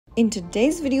In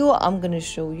today's video, I'm going to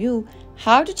show you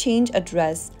how to change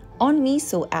address on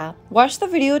Meesho app. Watch the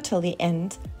video till the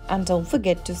end and don't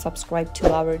forget to subscribe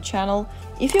to our channel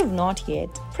if you have not yet.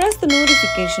 Press the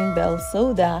notification bell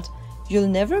so that you'll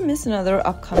never miss another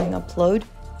upcoming upload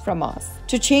from us.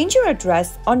 To change your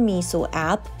address on Meesho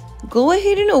app, go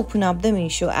ahead and open up the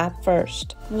Meesho app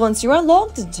first. Once you are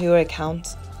logged into your account,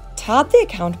 tap the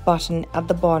account button at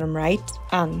the bottom right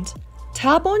and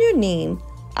tap on your name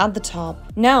at the top.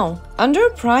 Now, under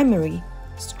primary,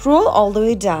 scroll all the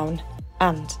way down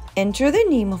and enter the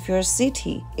name of your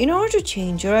city in order to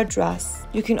change your address.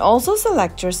 You can also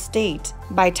select your state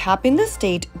by tapping the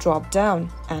state drop down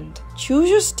and choose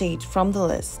your state from the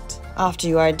list. After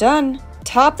you are done,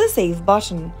 tap the save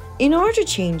button in order to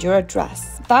change your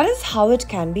address. That is how it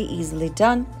can be easily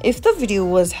done. If the video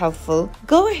was helpful,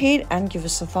 go ahead and give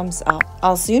us a thumbs up.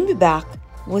 I'll soon be back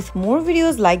with more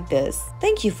videos like this.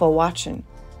 Thank you for watching.